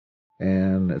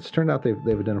And it's turned out they've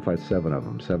identified 7 of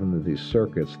them, 7 of these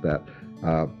circuits that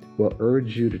will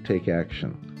urge you to take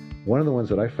action. One of the ones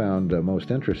that I found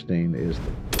most interesting is...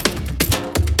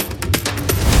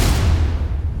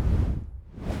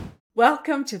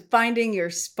 Welcome to Finding Your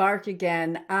Spark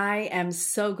Again. I am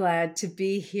so glad to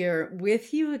be here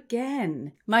with you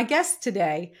again. My guest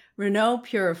today, Renaud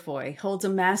Purifoy, holds a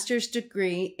master's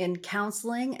degree in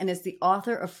counseling and is the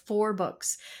author of 4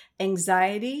 books: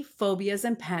 Anxiety, Phobias,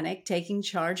 and Panic: Taking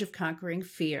Charge of Conquering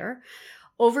Fear,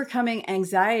 Overcoming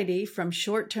Anxiety from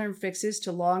Short-Term Fixes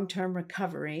to Long-Term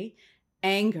Recovery,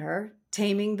 Anger,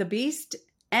 Taming the Beast,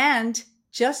 and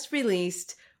just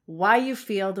released Why You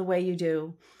Feel the Way You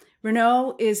Do.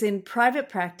 Renaud is in private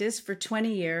practice for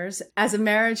 20 years as a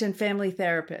marriage and family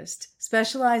therapist,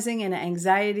 specializing in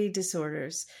anxiety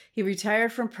disorders. He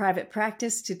retired from private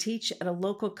practice to teach at a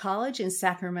local college in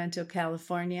Sacramento,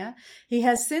 California. He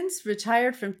has since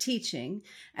retired from teaching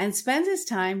and spends his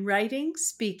time writing,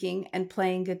 speaking, and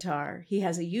playing guitar. He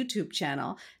has a YouTube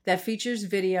channel that features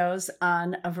videos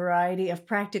on a variety of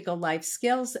practical life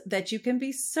skills that you can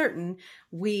be certain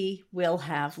we will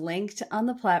have linked on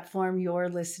the platform you're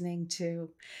listening to.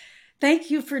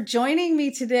 Thank you for joining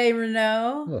me today,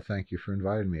 Renaud. Well, thank you for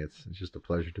inviting me. It's just a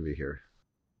pleasure to be here.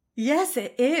 Yes,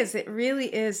 it is. It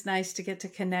really is nice to get to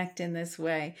connect in this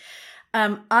way.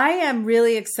 I am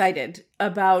really excited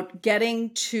about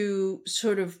getting to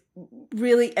sort of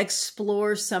really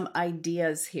explore some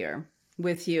ideas here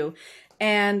with you.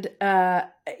 And,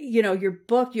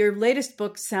 your latest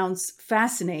book sounds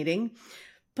fascinating.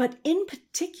 But in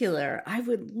particular, I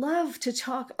would love to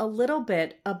talk a little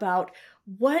bit about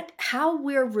how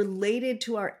we're related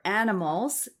to our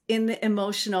animals in the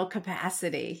emotional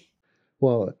capacity.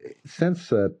 Well,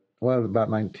 since about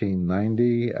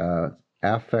 1990,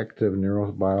 affective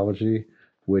neurobiology,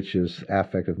 which is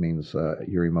affective means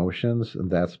your emotions, and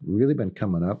that's really been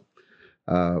coming up.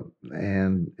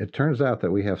 And it turns out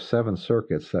that we have 7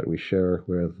 circuits that we share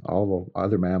with all the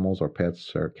other mammals or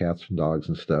pets or cats and dogs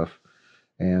and stuff.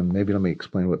 And maybe let me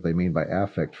explain what they mean by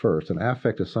affect first. An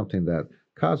affect is something that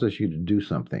causes you to do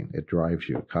something. It drives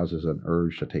you. It causes an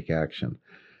urge to take action.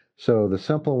 So the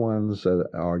simple ones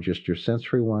are just your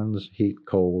sensory ones: heat,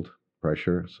 cold,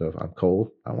 pressure. So if I'm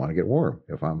cold, I want to get warm.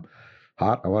 If I'm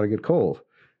hot, I want to get cold.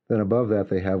 Then above that,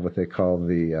 they have what they call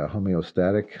the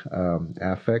homeostatic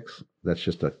affects. That's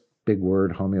just a big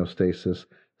word, homeostasis.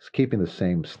 It's keeping the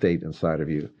same state inside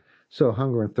of you. So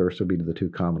hunger and thirst would be the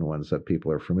 2 common ones that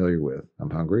people are familiar with. I'm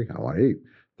hungry, I want to eat.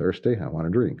 Thirsty, I want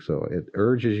to drink. So it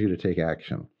urges you to take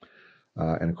action.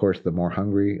 And of course, the more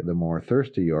hungry, the more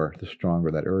thirsty you are, the stronger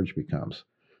that urge becomes.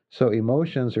 So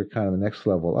emotions are kind of the next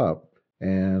level up.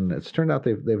 And it's turned out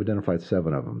they've identified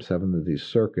 7 of them, 7 of these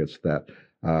circuits that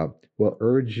will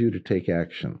urge you to take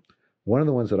action. One of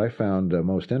the ones that I found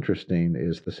most interesting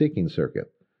is the seeking circuit.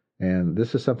 And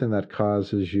this is something that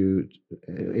causes you,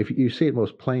 if you see it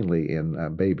most plainly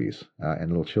in babies and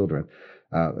little children.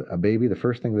 A baby, the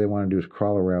first thing they want to do is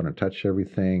crawl around and touch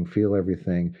everything, feel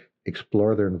everything,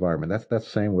 explore their environment. That's the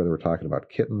same whether we're talking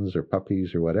about kittens or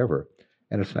puppies or whatever.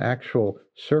 And it's an actual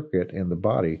circuit in the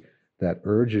body that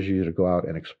urges you to go out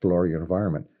and explore your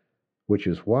environment, which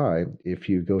is why if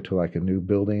you go to like a new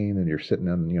building and you're sitting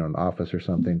in an office or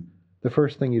something, the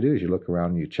first thing you do is you look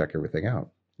around and you check everything out.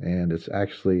 And it's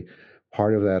actually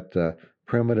part of that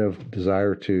primitive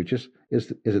desire to just,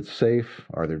 is it safe?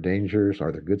 Are there dangers?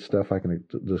 Are there good stuff I can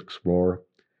explore?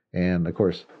 And of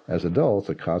course, as adults,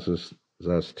 it causes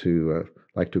us to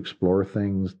like to explore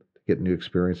things, get new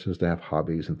experiences, to have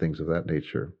hobbies and things of that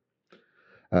nature.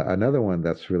 Another one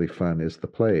that's really fun is the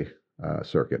play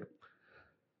circuit.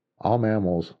 All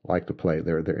mammals like to play.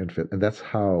 They're infant, and that's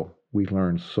how we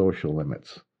learn social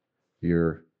limits.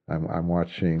 I'm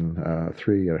watching a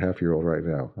 3.5-year-old right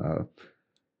now,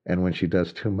 and when she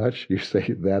does too much, you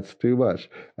say that's too much,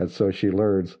 and so she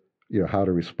learns how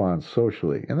to respond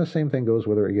socially. And the same thing goes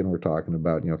whether again we're talking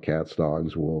about cats,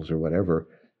 dogs, wolves, or whatever.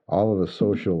 All of the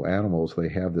social animals, they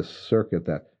have this circuit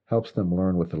that helps them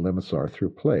learn what the limits are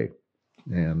through play.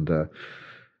 And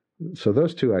so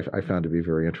those 2 I found to be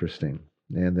very interesting.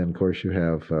 And then of course you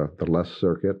have the lust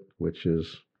circuit, which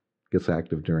gets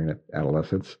active during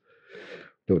adolescence.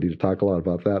 Don't need to talk a lot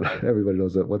about that. Everybody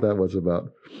knows what that was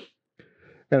about.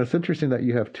 And it's interesting that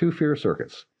you have 2 fear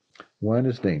circuits. One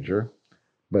is danger,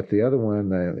 but the other one,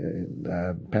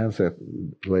 Panseth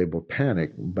labeled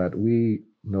panic, but we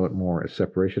know it more as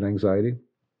separation anxiety.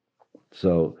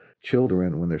 So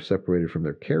children, when they're separated from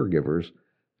their caregivers,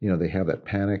 they have that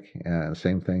panic. And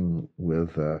same thing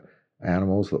with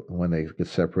animals, when they get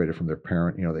separated from their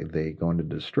parent, they go into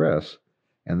distress,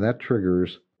 and that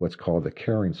triggers what's called the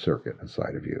caring circuit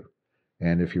inside of you.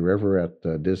 And if you're ever at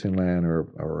Disneyland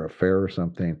or a fair or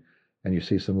something, and you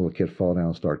see some little kid fall down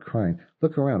and start crying,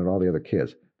 look around at all the other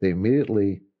kids. They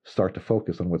immediately start to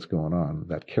focus on what's going on.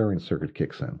 That caring circuit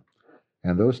kicks in.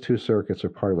 And those two circuits are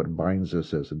part of what binds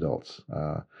us as adults.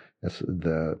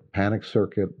 The panic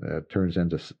circuit turns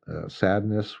into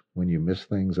sadness when you miss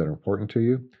things that are important to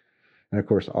you. And of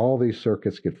course, all these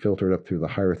circuits get filtered up through the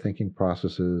higher thinking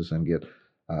processes and get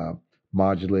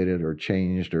modulated or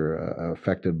changed or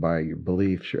affected by your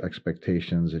beliefs, your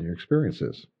expectations, and your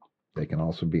experiences. They can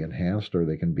also be enhanced or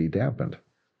they can be dampened.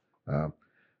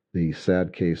 The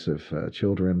sad case of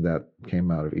children that came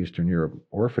out of Eastern Europe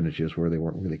orphanages where they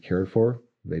weren't really cared for.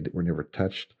 They were never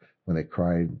touched. When they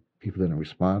cried, people didn't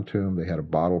respond to them. They had a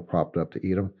bottle propped up to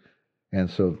eat them. And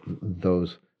so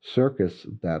those circuits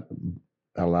that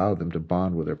allowed them to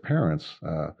bond with their parents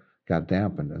got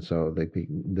dampened. And so they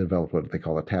developed what they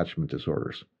call attachment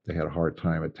disorders. They had a hard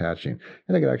time attaching.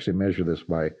 And they could actually measure this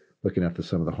by looking at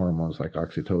some of the hormones like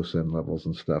oxytocin levels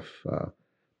and stuff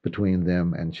between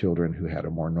them and children who had a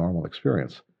more normal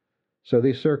experience. So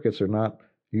these circuits are not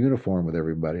uniform with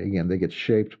everybody. Again, they get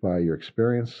shaped by your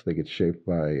experience. They get shaped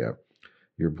by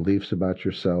your beliefs about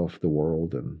yourself, the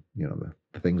world, and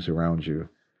the things around you.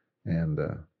 And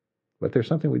but there's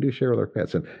something we do share with our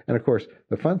pets. And of course,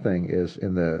 the fun thing is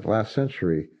in the last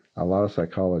century, a lot of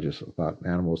psychologists thought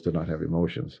animals did not have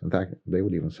emotions. In fact, they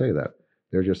would even say that.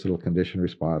 They're just little conditioned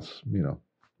response,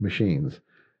 machines.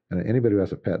 And anybody who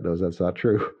has a pet knows that's not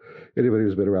true. Anybody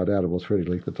who's been around animals for any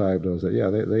length of time knows that, yeah,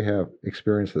 they have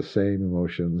experienced the same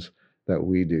emotions that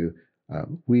we do.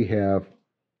 We have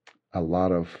a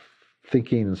lot of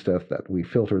thinking and stuff that we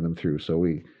filter them through, so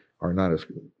we are not as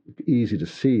easy to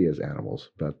see as animals,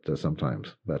 but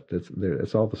sometimes. But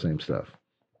it's all the same stuff.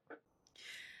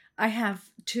 I have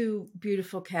two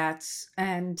beautiful cats,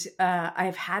 and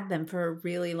I've had them for a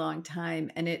really long time.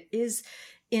 And it is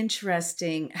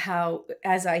interesting how,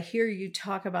 as I hear you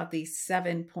talk about these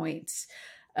 7 points,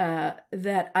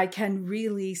 that I can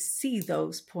really see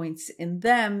those points in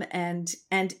them and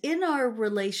in our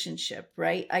relationship,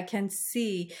 right? I can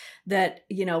see that,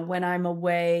 when I'm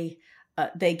away,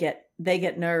 they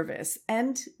get nervous,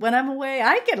 and when I'm away,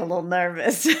 I get a little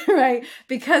nervous, right?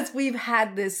 Because we've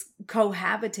had this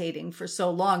cohabitating for so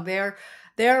long.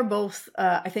 They're both,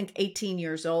 I think, 18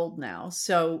 years old now,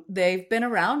 so they've been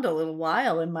around a little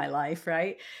while in my life,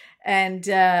 right? And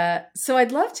so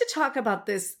I'd love to talk about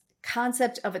this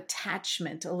concept of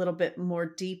attachment a little bit more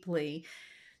deeply.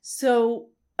 So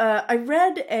I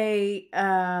read a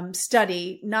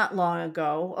study not long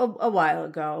ago, a while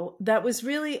ago, that was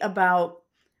really about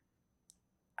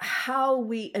how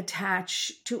we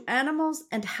attach to animals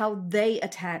and how they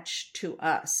attach to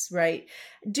us, right?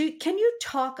 Can you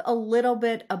talk a little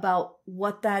bit about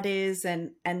what that is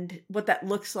and what that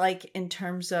looks like in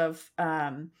terms of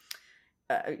the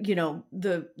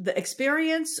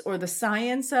experience or the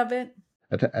science of it?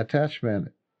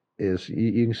 Attachment is,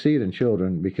 you can see it in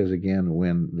children because, again,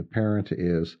 when the parent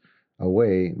is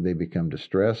away, they become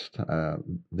distressed.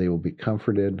 They will be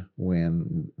comforted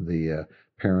when the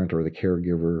parent or the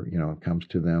caregiver, comes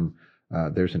to them.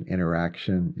 There's an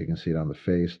interaction. You can see it on the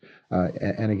face.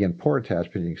 And again, poor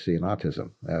attachment, you can see in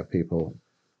autism. People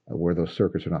where those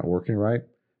circuits are not working right.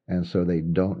 And so they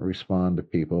don't respond to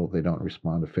people. They don't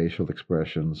respond to facial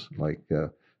expressions like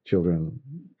children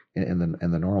in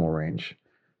the normal range.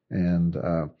 And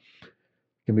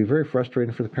can be very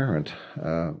frustrating for the parent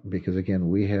because, again,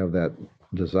 we have that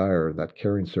desire, that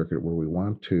caring circuit where we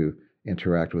want to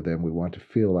interact with them. We want to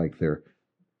feel like they're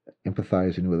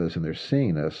empathizing with us and they're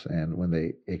seeing us. And when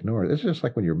they ignore it, it's just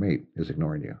like when your mate is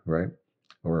ignoring you, right?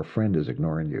 Or a friend is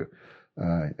ignoring you.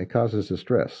 It causes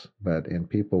distress. But in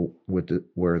people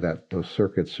where those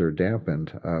circuits are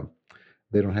dampened,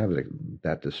 they don't have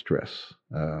that distress.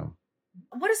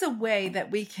 What is a way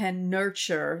that we can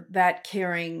nurture that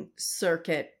caring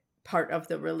circuit part of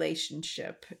the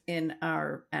relationship in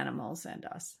our animals and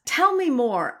us? Tell me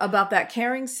more about that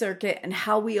caring circuit and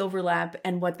how we overlap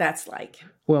and what that's like.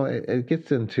 Well, it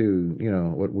gets into,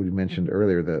 what we mentioned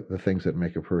earlier, the things that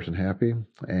make a person happy.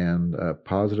 And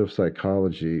positive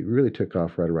psychology really took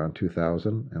off right around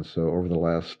 2000. And so over the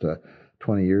last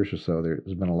 20 years or so,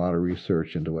 there's been a lot of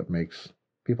research into what makes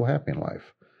people happy in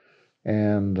life.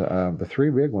 And the three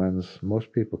big ones,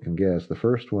 most people can guess. The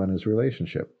first one is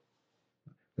relationship.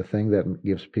 The thing that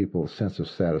gives people a sense of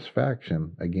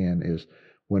satisfaction, again, is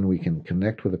when we can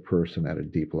connect with a person at a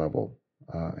deep level.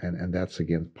 And that's,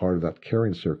 again, part of that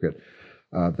caring circuit.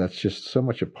 That's just so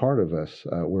much a part of us.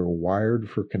 We're wired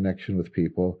for connection with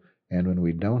people. And when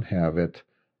we don't have it,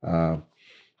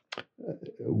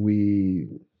 we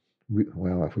become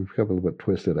a little bit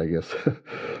twisted, I guess.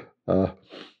 Uh,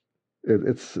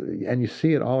 it's and you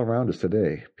see it all around us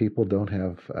today. People don't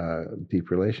have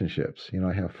deep relationships.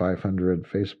 I have 500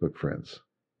 Facebook friends,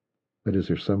 but is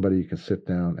there somebody you can sit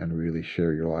down and really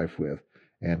share your life with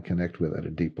and connect with at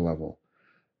a deep level?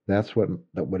 That's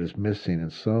what is missing in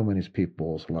so many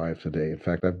people's lives today. In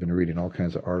fact, I've been reading all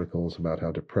kinds of articles about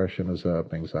how depression is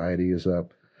up, anxiety is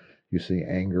up. You see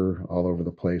anger all over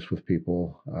the place with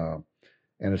people,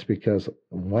 and it's because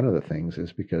one of the things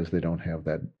is because they don't have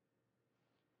that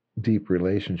deep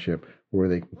relationship where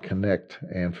they can connect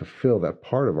and fulfill that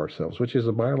part of ourselves, which is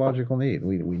a biological need.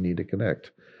 We need to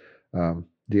connect.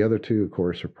 The other two, of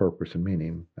course, are purpose and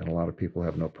meaning, and a lot of people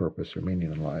have no purpose or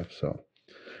meaning in life. So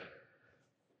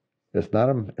it's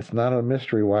not a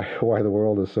mystery why the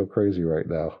world is so crazy right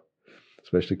now,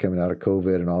 especially coming out of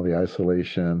COVID and all the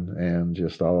isolation and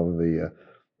just all of the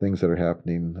things that are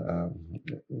happening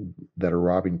that are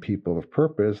robbing people of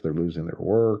purpose. They're losing their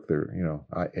work.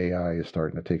 AI is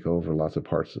starting to take over lots of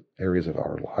areas of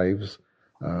our lives.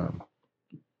 Um,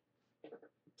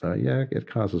 yeah, it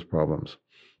causes problems.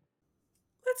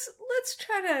 Let's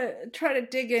try to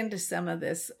dig into some of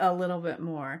this a little bit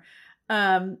more.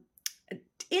 Um,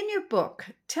 in your book,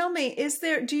 tell me,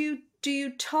 do you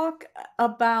talk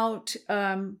about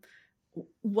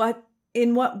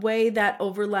in what way that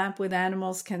overlap with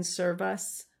animals can serve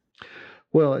us?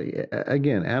 Well,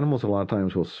 again, animals a lot of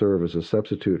times will serve as a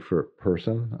substitute for a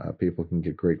person. People can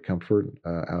get great comfort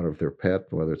out of their pet,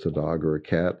 whether it's a dog or a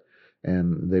cat,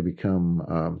 and they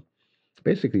become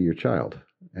basically your child.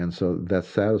 And so that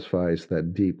satisfies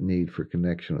that deep need for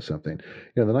connection with something.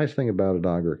 The nice thing about a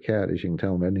dog or a cat is you can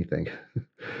tell them anything.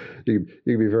 You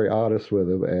can be very honest with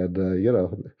them,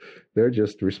 and they're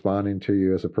just responding to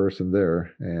you as a person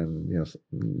there, and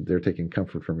they're taking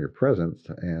comfort from your presence,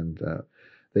 and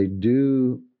they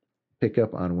do pick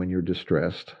up on when you're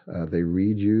distressed. They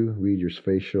read your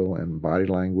facial and body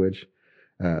language.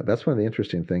 That's one of the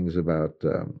interesting things about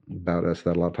us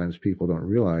that a lot of times people don't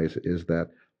realize is that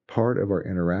part of our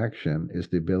interaction is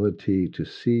the ability to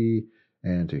see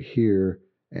and to hear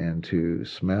and to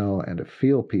smell and to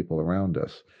feel people around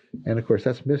us. And of course,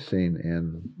 that's missing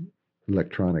in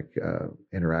electronic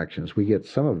interactions. We get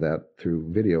some of that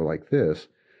through video like this,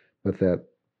 but that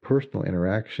personal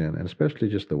interaction, and especially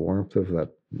just the warmth of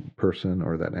that person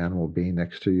or that animal being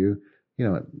next to you,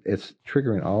 it's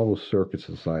triggering all those circuits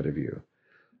inside of you.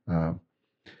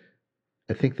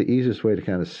 I think the easiest way to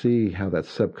kind of see how that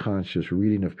subconscious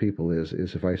reading of people is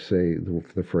if I say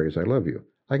the phrase "I love you."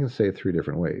 I can say it three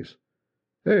different ways.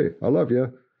 Hey, I love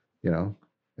you. I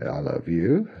love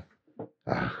you.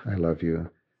 I love you.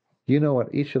 You know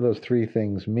what each of those three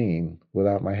things mean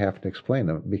without my having to explain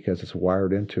them, because it's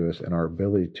wired into us and our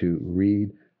ability to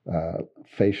read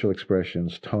facial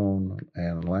expressions, tone,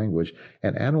 and language.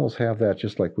 And animals have that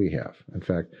just like we have. In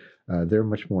fact, they're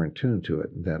much more in tune to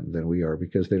it than we are,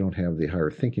 because they don't have the higher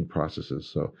thinking processes.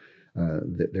 So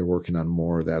they're working on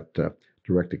more of that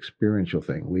direct experiential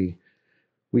thing. We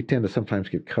tend to sometimes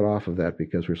get cut off of that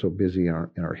because we're so busy in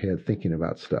our head thinking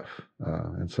about stuff.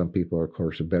 And some people, of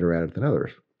course, are better at it than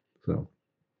others.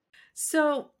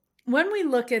 So when we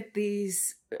look at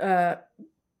these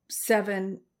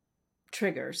 7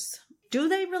 triggers, do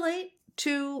they relate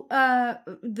to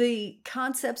the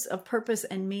concepts of purpose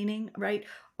and meaning, right?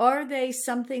 Are they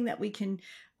something that we can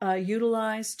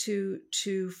utilize to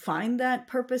find that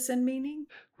purpose and meaning?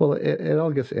 Well, it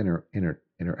all gets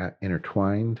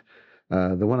intertwined.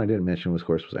 The one I didn't mention, of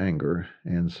course, was anger.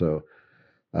 And so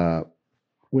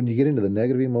when you get into the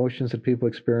negative emotions that people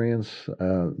experience,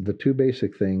 the two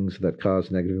basic things that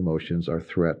cause negative emotions are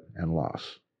threat and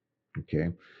loss. Okay.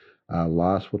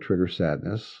 Loss will trigger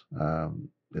sadness.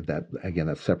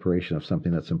 That separation of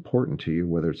something that's important to you,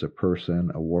 whether it's a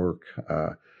person, a work,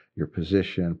 your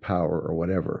position, power, or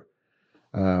whatever.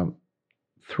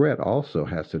 Threat also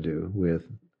has to do with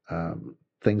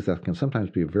things that can sometimes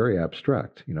be very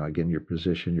abstract. Again, your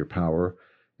position, your power.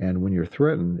 And when you're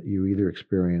threatened, you either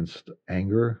experience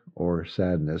anger or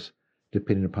sadness,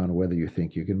 depending upon whether you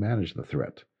think you can manage the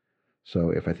threat. So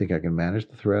if I think I can manage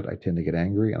the threat, I tend to get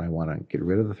angry and I want to get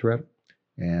rid of the threat.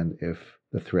 And if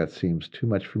the threat seems too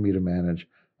much for me to manage,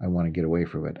 I want to get away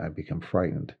from it. I become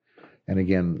frightened. And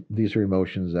again, these are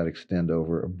emotions that extend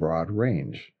over a broad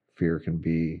range. Fear can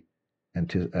be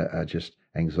just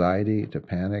anxiety to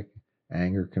panic.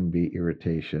 Anger can be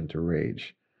irritation to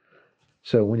rage.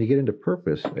 So when you get into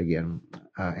purpose again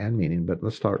and meaning, but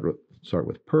let's start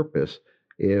with purpose.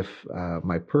 If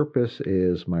my purpose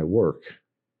is my work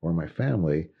or my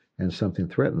family, and something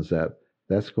threatens that,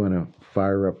 that's going to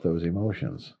fire up those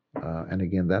emotions. And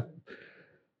again,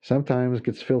 Sometimes it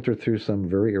gets filtered through some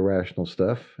very irrational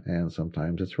stuff, and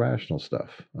sometimes it's rational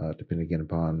stuff, depending again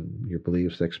upon your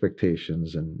beliefs,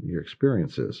 expectations, and your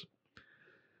experiences.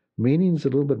 Meaning's a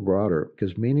little bit broader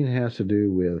because meaning has to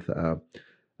do with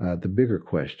the bigger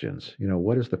questions.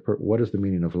 What is the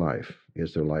meaning of life?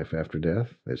 Is there life after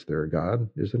death? Is there a God?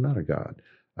 Is there not a God?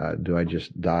 Do I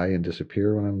just die and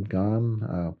disappear when I'm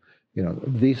gone?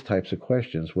 These types of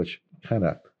questions, which kind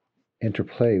of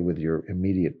interplay with your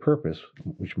immediate purpose,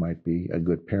 which might be a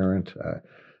good parent,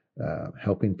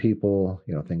 helping people,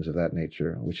 things of that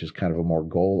nature, which is kind of a more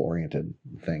goal-oriented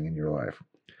thing in your life.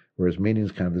 Whereas meaning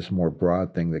is kind of this more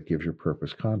broad thing that gives your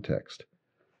purpose context.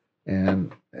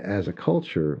 And as a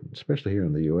culture, especially here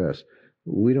in the U.S.,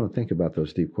 we don't think about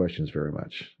those deep questions very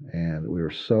much. And we're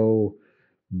so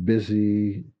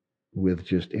busy with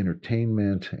just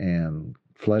entertainment and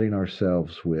flooding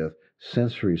ourselves with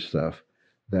sensory stuff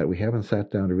that we haven't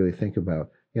sat down to really think about,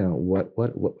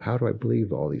 how do I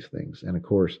believe all these things? And of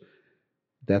course,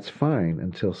 that's fine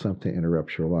until something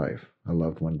interrupts your life. A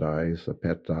loved one dies, a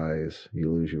pet dies,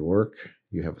 you lose your work,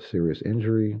 you have a serious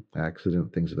injury,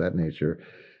 accident, things of that nature.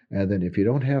 And then if you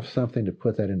don't have something to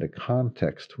put that into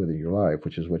context within your life,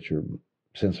 which is what your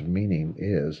sense of meaning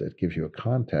is, it gives you a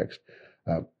context,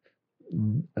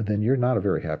 then you're not a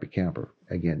very happy camper.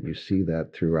 Again, you see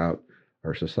that throughout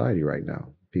our society right now.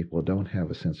 People don't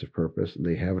have a sense of purpose.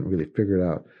 They haven't really figured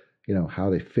out, how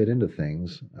they fit into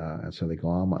things. And so they go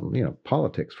on,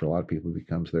 politics for a lot of people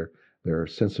becomes their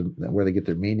sense of where they get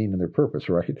their meaning and their purpose,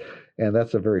 right? And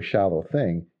that's a very shallow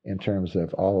thing in terms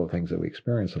of all the things that we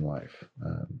experience in life.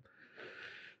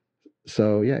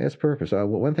 So yeah, it's purpose.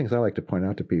 One of the things I like to point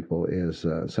out to people is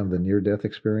some of the near-death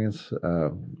experience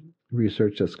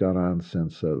research that's gone on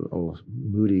since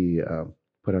Moody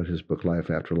put out his book Life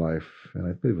After Life, and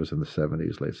I believe it was in the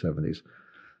 70s, late 70s.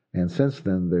 And since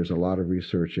then, there's a lot of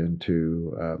research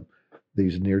into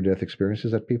these near-death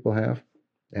experiences that people have,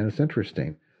 and it's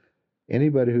interesting.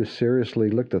 Anybody who seriously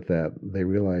looked at that, they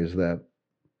realize that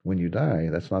when you die,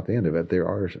 that's not the end of it. There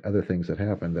are other things that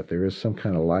happen, that there is some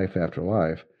kind of life after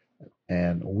life,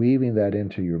 and weaving that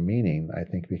into your meaning, I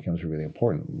think, becomes really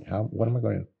important. What am I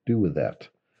going to do with that?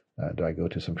 Do I go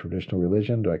to some traditional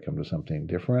religion? Do I come to something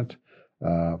different?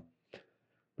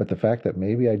 But the fact that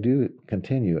maybe I do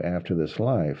continue after this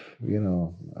life,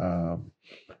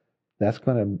 that's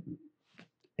going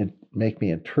to make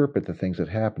me interpret the things that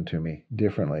happen to me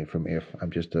differently from if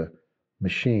I'm just a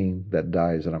machine that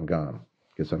dies and I'm gone.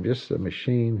 Because I'm just a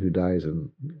machine who dies and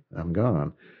I'm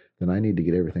gone, then I need to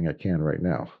get everything I can right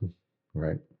now,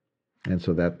 right? And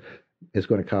so that is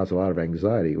going to cause a lot of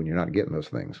anxiety when you're not getting those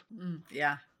things.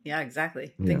 Yeah,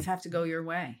 exactly. Yeah. Things have to go your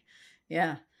way.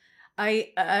 Yeah.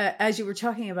 As you were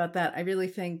talking about that, I really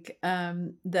think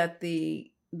that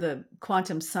the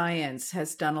quantum science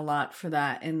has done a lot for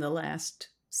that in the last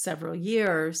several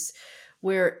years,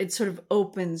 where it sort of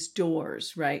opens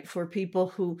doors, right, for people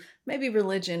who maybe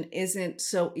religion isn't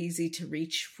so easy to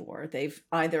reach for. They've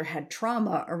either had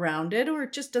trauma around it or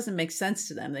it just doesn't make sense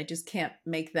to them. They just can't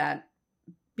make that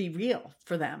be real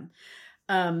for them.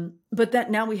 But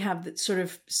that now we have that sort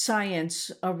of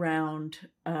science around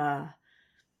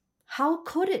how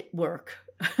could it work?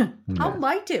 How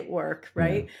might it work,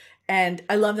 right? Yeah. And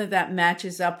I love that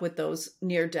matches up with those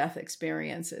near-death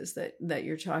experiences that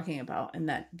you're talking about, and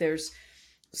that there's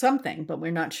something, but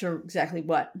we're not sure exactly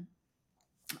what,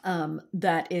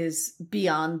 that is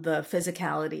beyond the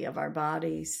physicality of our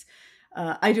bodies.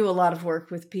 I do a lot of work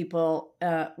with people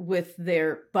with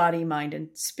their body, mind, and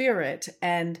spirit.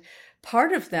 And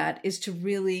part of that is to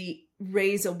really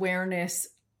raise awareness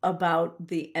about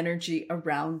the energy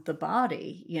around the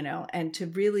body, and to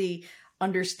really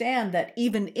understand that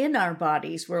even in our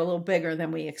bodies, we're a little bigger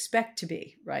than we expect to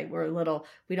be, right?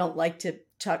 We don't like to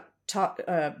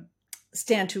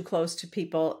stand too close to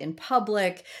people in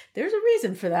public. There's a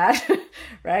reason for that,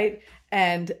 right?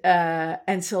 And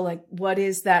so like, what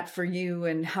is that for you,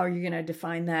 and how are you going to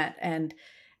define that?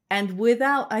 And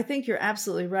without, I think you're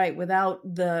absolutely right, without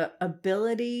the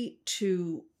ability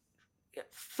to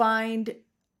find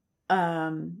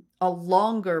a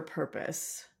longer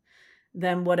purpose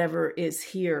than whatever is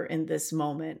here in this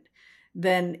moment,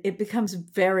 then it becomes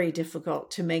very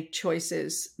difficult to make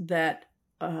choices that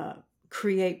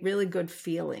create really good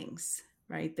feelings,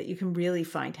 right? That you can really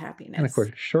find happiness. And of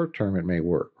course, short term, it may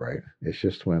work, right? It's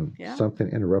just when something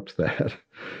interrupts that,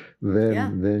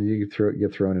 then you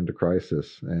get thrown into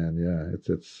crisis, and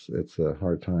it's a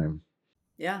hard time.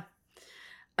 Yeah.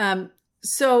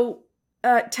 So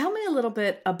tell me a little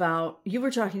bit about, you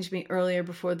were talking to me earlier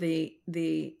before the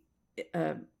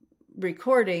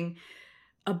recording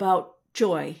about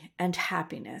joy and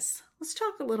happiness. Let's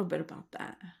talk a little bit about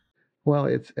that. Well,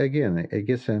 it's again, it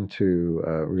gets into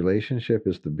relationship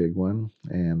is the big one,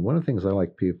 and one of the things I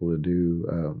like people to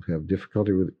do who have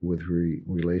difficulty with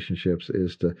relationships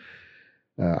is to.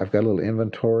 I've got a little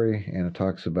inventory, and it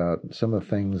talks about some of the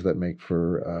things that make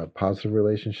for positive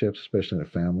relationships, especially in a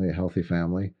family, a healthy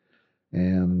family.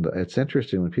 And it's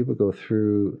interesting when people go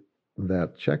through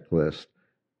that checklist,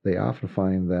 they often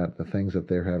find that the things that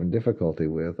they're having difficulty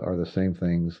with are the same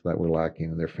things that were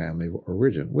lacking in their family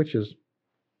origin, which is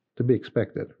to be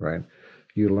expected, right?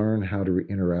 You learn how to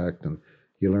interact and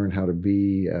you learn how to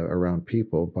be around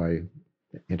people by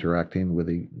interacting with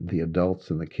the adults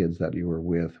and the kids that you were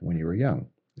with when you were young.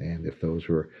 And if those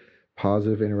were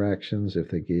positive interactions, if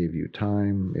they gave you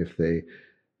time, if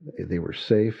they were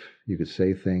safe, you could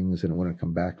say things and it wouldn't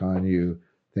come back on you,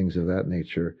 things of that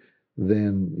nature,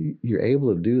 then you're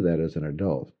able to do that as an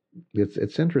adult.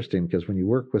 It's interesting because when you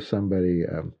work with somebody,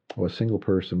 or a single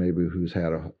person maybe who's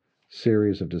had a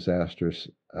series of disastrous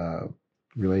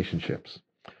relationships.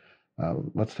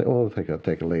 Let's say, oh,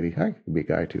 take a lady. I could be a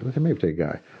guy too. Let's maybe take a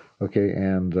guy. Okay,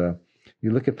 and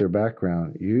you look at their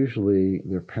background. Usually,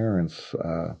 their parents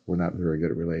were not very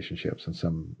good at relationships in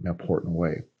some important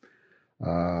way,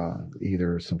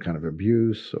 either some kind of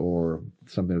abuse or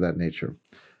something of that nature,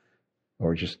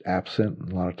 or just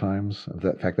absent a lot of times. In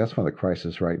fact, that's one of the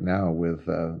crises right now with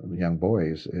young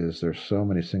boys is there's so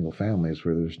many single families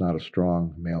where there's not a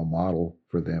strong male model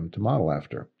for them to model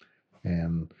after,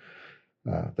 and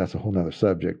that's a whole nother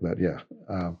subject, but yeah.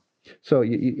 So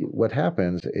what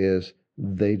happens is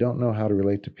they don't know how to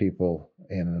relate to people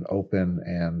in an open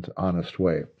and honest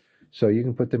way. So you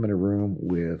can put them in a room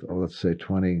with, let's say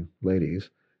 20 ladies,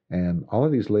 and all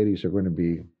of these ladies are going to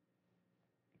be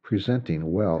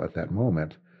presenting well at that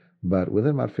moment, but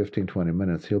within about 15, 20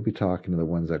 minutes, he'll be talking to the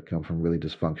ones that come from really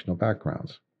dysfunctional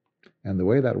backgrounds. And the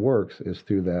way that works is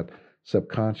through that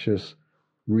subconscious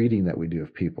reading that we do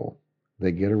of people.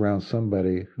 They get around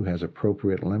somebody who has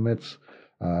appropriate limits,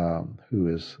 who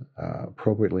is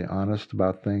appropriately honest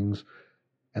about things,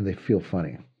 and they feel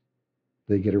funny.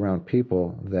 They get around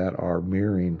people that are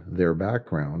mirroring their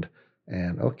background,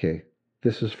 and okay,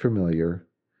 this is familiar.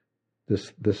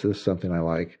 This is something I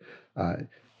like.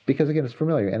 Because again, it's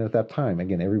familiar, and at that time,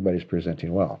 again, everybody's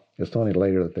presenting well. It's only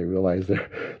later that they realize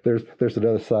there's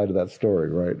another side of that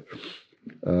story, right?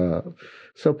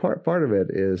 So part of it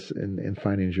is in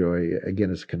finding joy. Again,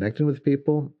 is connecting with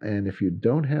people, and if you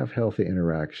don't have healthy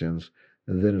interactions,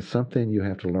 then it's something you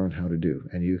have to learn how to do,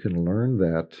 and you can learn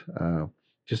that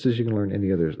just as you can learn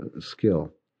any other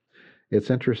skill.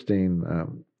 It's interesting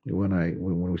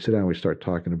when we sit down, we start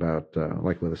talking about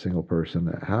like with a single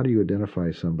person, how do you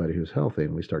identify somebody who's healthy?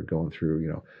 And we start going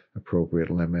through appropriate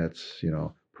limits,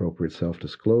 appropriate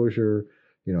self-disclosure,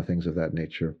 things of that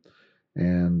nature,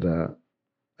 and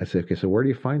I say, okay, so where do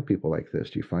you find people like this?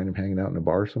 Do you find them hanging out in a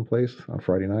bar someplace on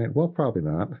Friday night? Well, probably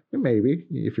not. Maybe,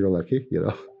 if you're lucky.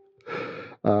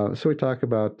 So we talk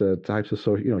about the types of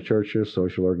social, churches,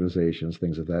 social organizations,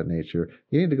 things of that nature.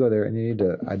 You need to go there and you need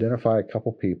to identify a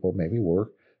couple people, maybe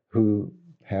work, who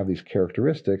have these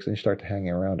characteristics, and you start to hang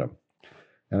around them.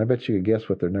 And I bet you could guess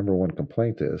what their number one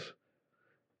complaint is.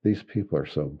 These people are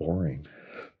so boring.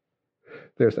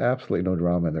 There's absolutely no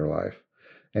drama in their life.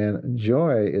 And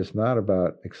joy is not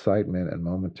about excitement and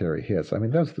momentary hits. I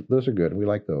mean, those are good. We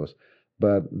like those.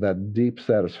 But that deep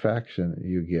satisfaction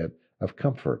you get of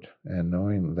comfort and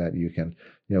knowing that you can,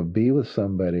 be with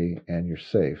somebody and you're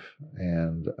safe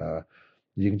and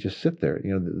you can just sit there.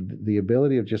 The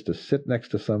ability of just to sit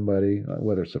next to somebody,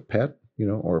 whether it's a pet,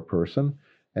 or a person,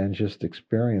 and just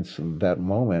experience that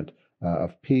moment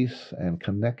of peace and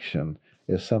connection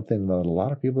is something that a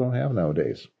lot of people don't have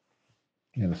nowadays.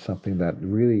 And it's something that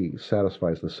really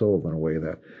satisfies the soul in a way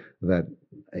that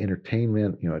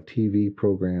entertainment, a TV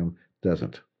program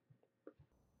doesn't.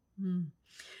 Mm.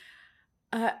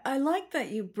 I like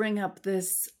that you bring up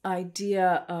this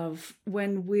idea of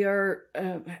when we're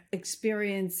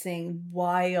experiencing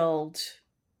wild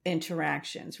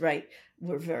interactions, right?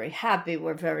 We're very happy,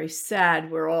 we're very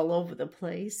sad, we're all over the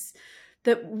place,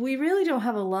 that we really don't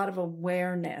have a lot of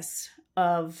awareness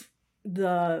of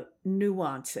the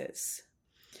nuances.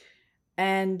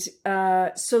 And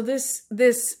so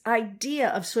this idea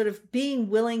of sort of being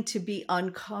willing to be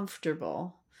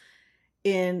uncomfortable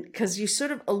because you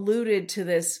sort of alluded to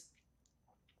this,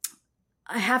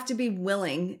 I have to be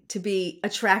willing to be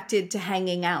attracted to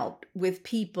hanging out with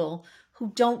people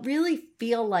who don't really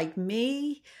feel like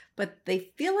me, but they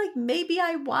feel like maybe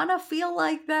I want to feel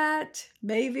like that.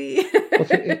 Maybe. Well,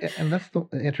 see, and that's the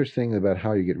interesting about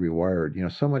how you get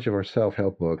rewired. So much of our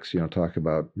self-help books, talk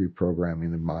about reprogramming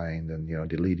the mind and,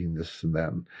 deleting this and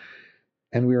that.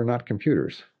 And we are not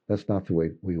computers. That's not the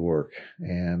way we work.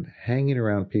 And hanging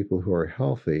around people who are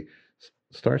healthy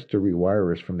starts to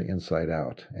rewire us from the inside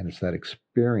out. And it's that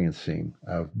experiencing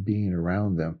of being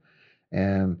around them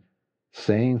and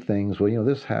saying things, well,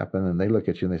 this happened. And they look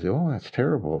at you and they say, oh, that's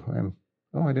terrible. And,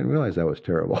 oh, I didn't realize that was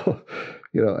terrible.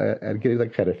 And getting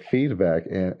that kind of feedback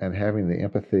and having the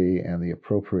empathy and the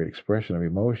appropriate expression of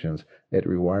emotions, it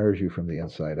rewires you from the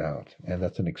inside out. And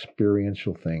that's an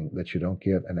experiential thing that you don't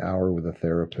get an hour with a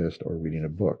therapist or reading a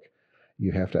book.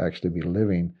 You have to actually be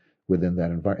living within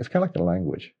that environment. It's kind of like the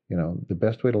language. The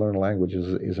best way to learn a language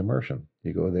is immersion.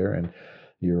 You go there and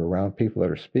you're around people that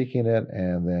are speaking it,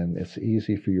 and then it's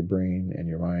easy for your brain and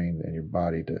your mind and your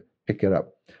body to pick it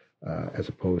up, as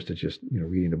opposed to just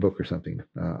reading a book or something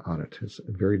on it. It's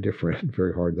very different,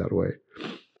 very hard that way.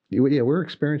 Yeah, we're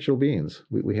experiential beings.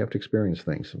 We have to experience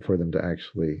things for them to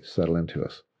actually settle into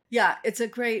us. Yeah, it's a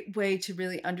great way to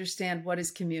really understand what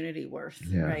is community worth,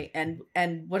 right? And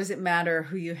what does it matter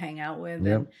who you hang out with,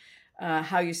 and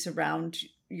how you surround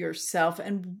yourself,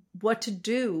 and what to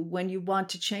do when you want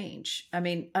to change. I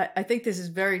mean, I think this is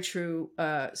very true,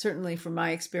 certainly from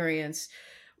my experience,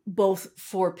 both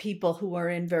for people who are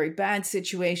in very bad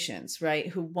situations, right?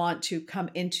 Who want to come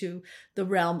into the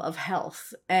realm of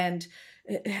health and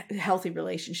healthy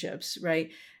relationships, right?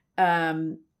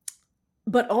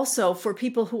 But also for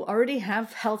people who already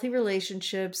have healthy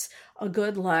relationships, a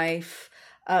good life,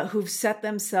 who've set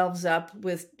themselves up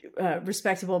with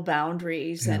respectable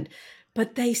boundaries,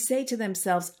 but they say to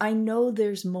themselves, I know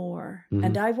there's more,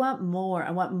 and I want more.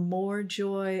 I want more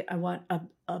joy. I want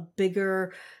a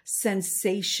bigger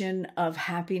sensation of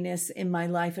happiness in my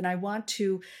life. And I want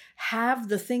to have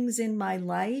the things in my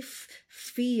life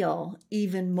feel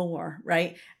even more,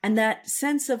 right? And that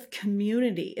sense of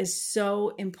community is so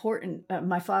important.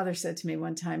 My father said to me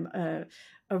one time,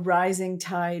 a rising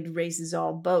tide raises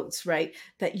all boats, right?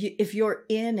 That if you're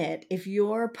in it, if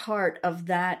you're part of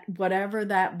that, whatever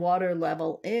that water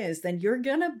level is, then you're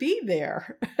going to be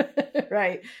there,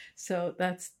 right? So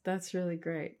that's really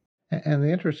great. And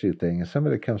the interesting thing is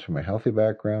somebody that comes from a healthy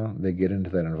background, they get into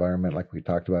that environment like we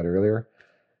talked about earlier,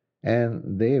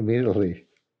 and they immediately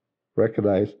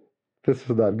recognize this is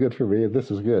not good for me,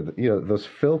 this is good. Those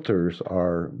filters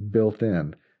are built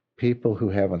in. People who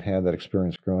haven't had that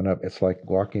experience growing up, it's like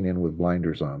walking in with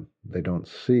blinders on. They don't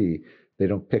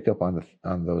pick up on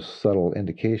those subtle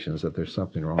indications that there's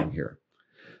something wrong here.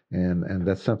 And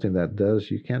that's something that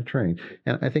you can train.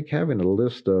 And I think having a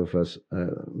list of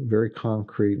very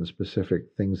concrete and specific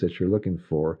things that you're looking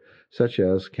for, such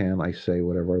as, can I say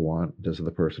whatever I want? Does the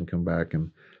person come back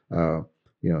and,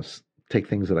 take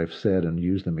things that I've said and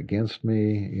use them against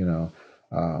me?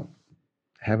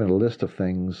 Having a list of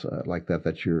things like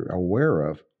that you're aware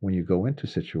of when you go into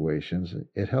situations,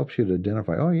 it helps you to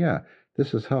identify, oh yeah,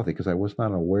 this is healthy because I was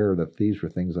not aware that these were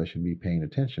things I should be paying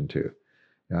attention to.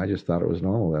 I just thought it was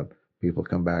normal that people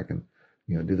come back and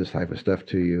do this type of stuff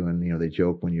to you, and they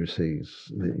joke when you say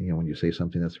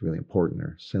something that's really important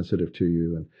or sensitive to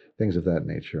you, and things of that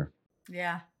nature.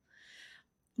 Yeah.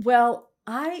 Well,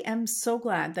 I am so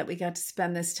glad that we got to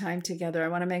spend this time together. I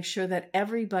want to make sure that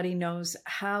everybody knows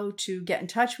how to get in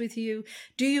touch with you.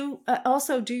 Do you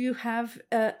have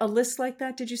a list like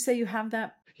that? Did you say you have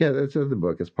that? Yeah, that's in the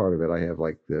book. It's part of it. I have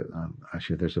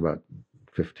actually there's about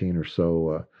 15 or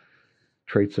so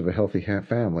traits of a healthy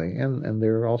family, and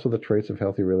there are also the traits of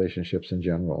healthy relationships in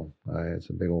general. It's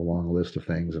a big old long list of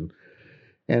things,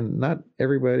 and not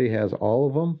everybody has all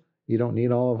of them. You don't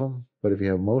need all of them, but if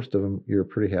you have most of them, you're a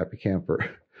pretty happy camper.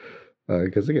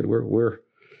 Because again,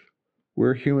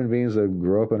 we're human beings that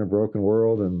grow up in a broken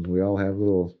world, and we're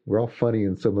all funny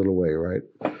in some little way, right?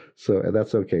 So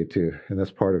that's okay too, and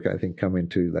that's part of, I think, coming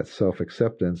to that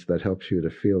self-acceptance that helps you to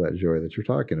feel that joy that you're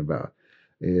talking about.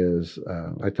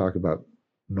 I talk about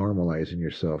normalizing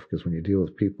yourself, because when you deal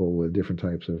with people with different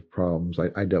types of problems,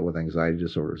 I dealt with anxiety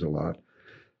disorders a lot.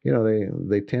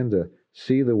 They tend to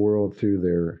see the world through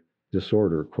their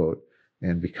disorder, quote,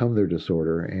 and become their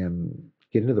disorder, and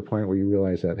get into the point where you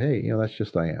realize that, hey, that's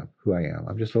just who I am.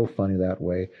 I'm just a little funny that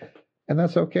way. And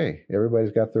that's okay.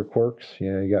 Everybody's got their quirks.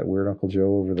 You got weird Uncle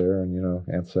Joe over there, and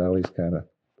Aunt Sally's kind of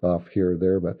off here or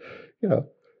there, but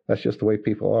that's just the way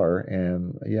people are.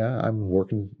 And yeah, I'm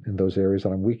working in those areas that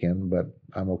I'm weak in, but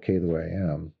I'm okay the way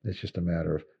I am. It's just a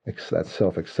matter of that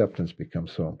self-acceptance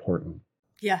becomes so important.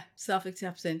 Yeah,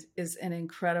 self-acceptance is an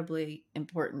incredibly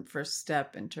important first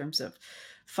step in terms of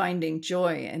finding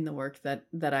joy in the work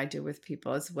that I do with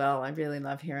people as well. I really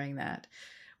love hearing that.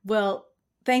 Well,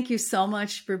 thank you so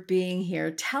much for being here.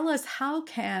 Tell us, how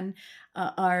can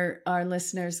our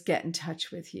listeners get in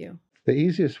touch with you? The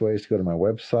easiest way is to go to my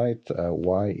website,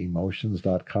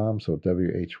 whyemotions.com. So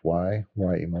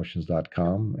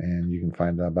whyemotions.com. And you can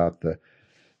find out about the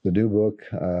new book,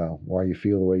 Why You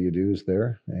Feel the Way You Do, is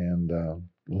there. And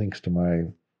links to my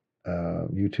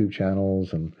YouTube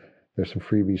channels. And there's some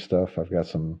freebie stuff. I've got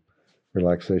some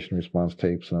relaxation response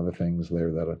tapes and other things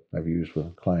there that I've used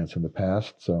with clients in the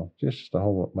past. So just a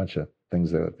whole bunch of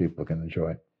things there that people can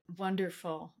enjoy.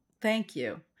 Wonderful. Thank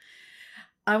you.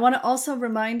 I want to also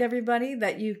remind everybody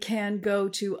that you can go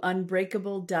to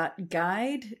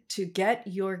unbreakable.guide to get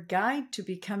your guide to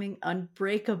becoming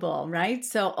unbreakable, right?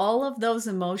 So all of those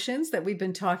emotions that we've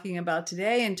been talking about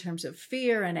today in terms of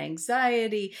fear and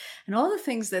anxiety and all the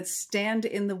things that stand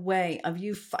in the way of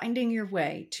you finding your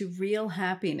way to real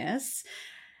happiness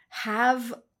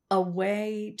have a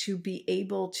way to be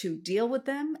able to deal with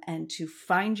them and to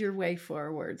find your way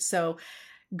forward. So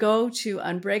go to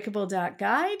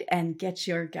unbreakable.guide and get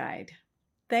your guide.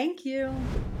 Thank you.